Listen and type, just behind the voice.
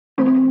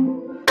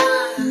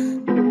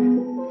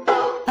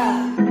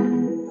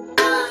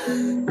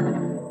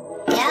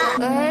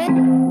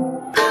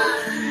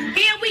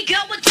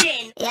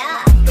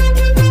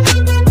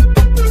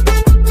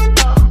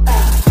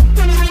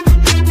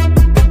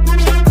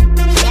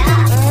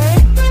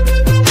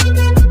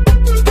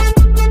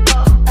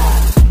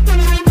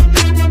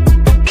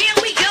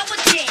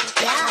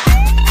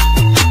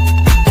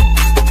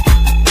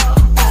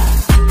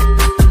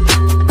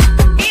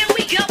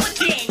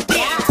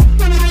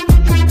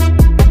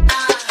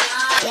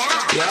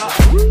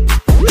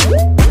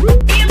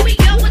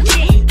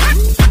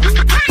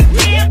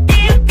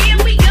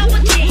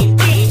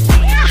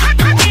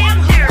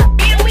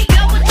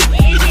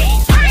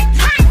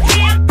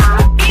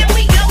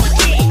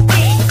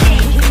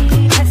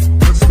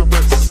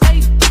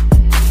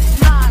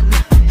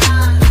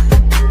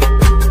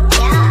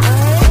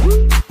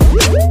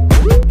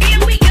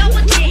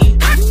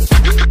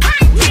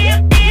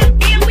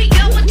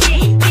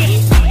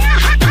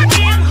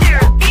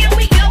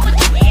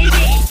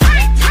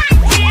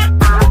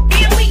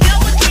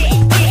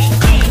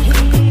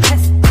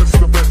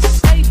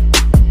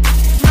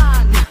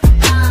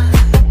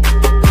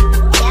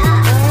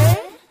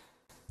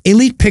A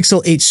leaked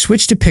Pixel 8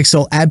 switch to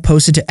Pixel ad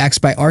posted to X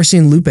by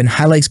Arsene Lupin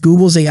highlights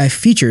Google's AI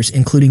features,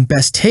 including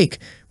Best Take,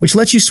 which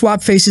lets you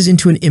swap faces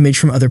into an image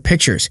from other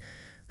pictures.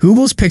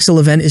 Google's Pixel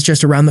event is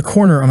just around the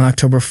corner on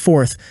October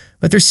 4th,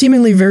 but there's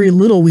seemingly very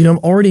little we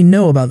don't already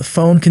know about the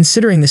phone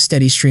considering the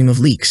steady stream of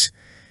leaks.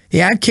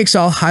 The ad kicks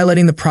off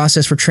highlighting the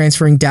process for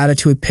transferring data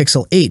to a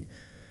Pixel 8,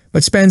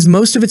 but spends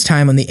most of its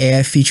time on the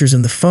AI features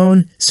of the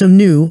phone, some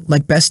new,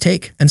 like Best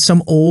Take, and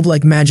some old,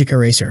 like Magic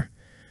Eraser.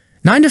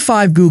 9 to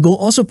 5 Google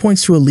also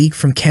points to a leak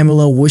from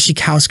Kamila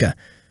Wojciechowska,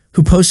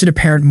 who posted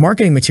apparent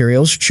marketing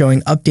materials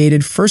showing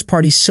updated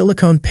first-party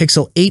silicone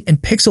Pixel 8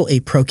 and Pixel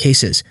 8 Pro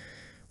cases.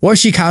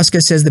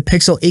 Wojciechowska says the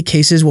Pixel 8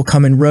 cases will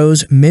come in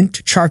rose,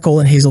 mint, charcoal,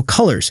 and hazel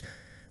colors,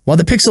 while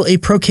the Pixel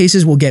 8 Pro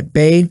cases will get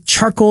bay,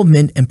 charcoal,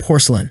 mint, and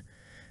porcelain.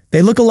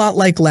 They look a lot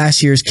like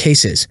last year's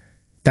cases.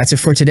 That's it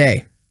for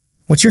today.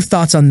 What's your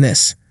thoughts on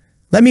this?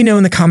 Let me know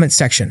in the comment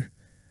section.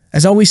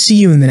 As always, see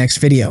you in the next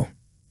video.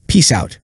 Peace out.